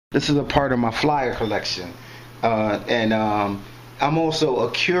This is a part of my flyer collection, and I'm also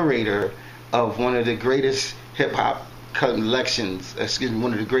a curator of one of the greatest hip hop collections,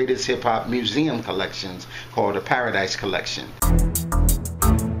 one of the greatest hip hop museum collections called the Paradise Collection.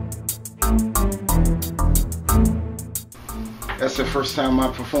 That's the first time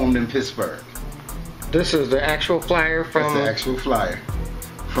I performed in Pittsburgh. This is the actual flyer from... That's the actual flyer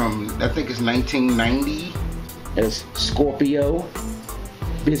from, I think it's 1990. That's Scorpio,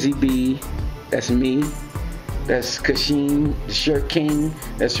 Busy Bee, that's me, that's Kasheem, the Shirt King,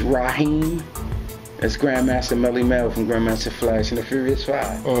 that's Raheem, that's Grandmaster Melly Mel from Grandmaster Flash and the Furious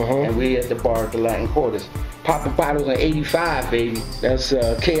Five. And we at the bar at the Latin Quarters. Popping bottles in 85, baby. That's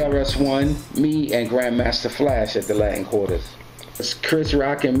KRS-One, me, and Grandmaster Flash at the Latin Quarters. That's Chris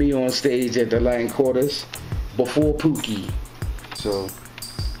Rock and me on stage at the Latin Quarters before Pookie. So,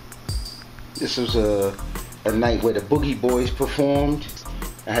 this was a night where the Boogie Boys performed.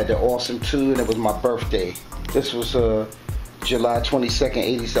 I had the Awesome 2, and it was my birthday. This was July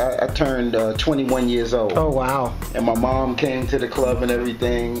 22nd, 80s. I turned 21 years old. Oh, wow. And my mom came to the club and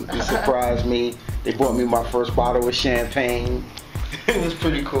everything to surprise me. They bought me my first bottle of champagne. It was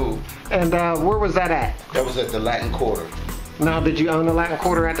pretty cool. And where was that at? That was at the Latin Quarter. Now, did you own the Latin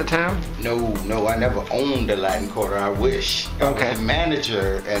Quarter at the time? No, I never owned the Latin Quarter. I wish. Okay. I was the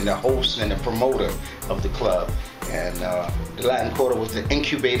manager and the host and the promoter of the club. And the Latin Quarter was the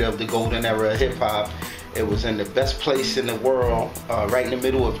incubator of the golden era of hip hop. It was in the best place in the world, right in the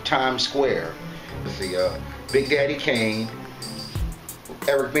middle of Times Square. It was the Big Daddy Kane,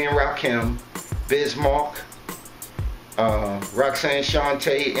 Eric B. and Rakim, Biz Mark, Roxanne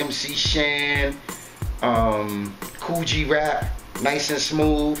Shante, MC Shan, Cool G Rap, Nice and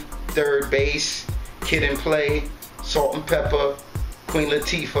Smooth, Third Base, Kid and Play, Salt and Pepper, Queen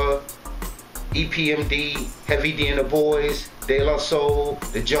Latifah, EPMD, Heavy D and the Boys, De La Soul,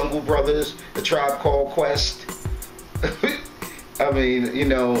 the Jungle Brothers, the Tribe Called Quest. I mean, you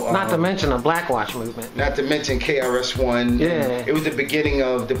know. Not to mention the Black Watch movement. Not to mention KRS-One. Yeah. It was the beginning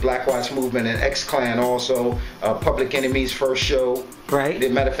of the Black Watch movement and X-Clan also. Public Enemy's first show. Right. As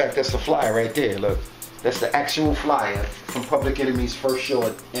a matter of fact, that's the flyer right there. Look, that's the actual flyer from Public Enemy's first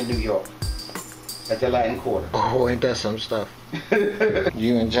show in New York at the Latin Quarter. Oh, ain't that some stuff?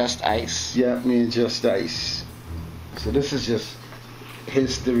 You and Just Ice. Yeah, me and Just Ice. So this is just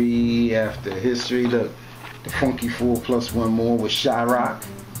history after history. Look, the Funky 4 plus one more with Shy-Rock,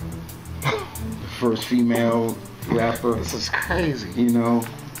 the first female rapper. This is crazy. You know,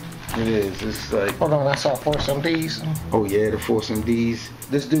 it is. It's like. Hold on, I saw Force M.d.s. Oh yeah, the Force M.d.s.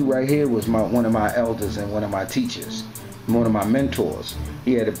 This dude right here was one of my elders and one of my teachers, one of my mentors.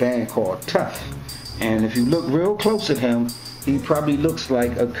 He had a band called Tough, and if you look real close at him, he probably looks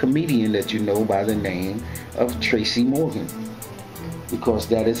like a comedian that you know by the name of Tracy Morgan, because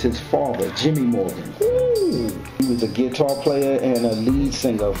that is his father, Jimmy Morgan. He was a guitar player and a lead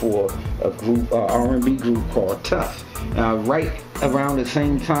singer for a group, R&B group called Tough. Right around the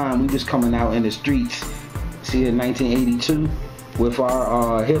same time, we was coming out in the streets, see, in 1982, with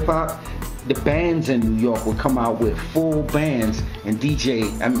our hip hop. The bands in New York would come out with full bands and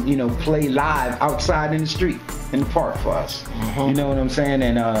DJ, you know, play live outside in the street, in the park for us. You know what I'm saying?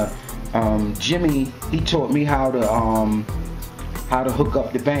 And Jimmy, he taught me how to hook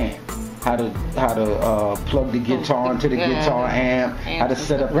up the band, how to plug the guitar into the guitar amp, how to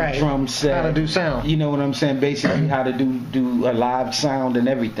set up the drum set, how to do sound. You know what I'm saying? Basically, how to do a live sound and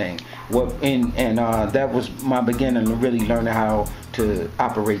everything. That was my beginning to really learning how to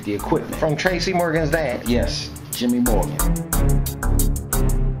operate the equipment. From Tracy Morgan's dad? Yes, Jimmy Morgan.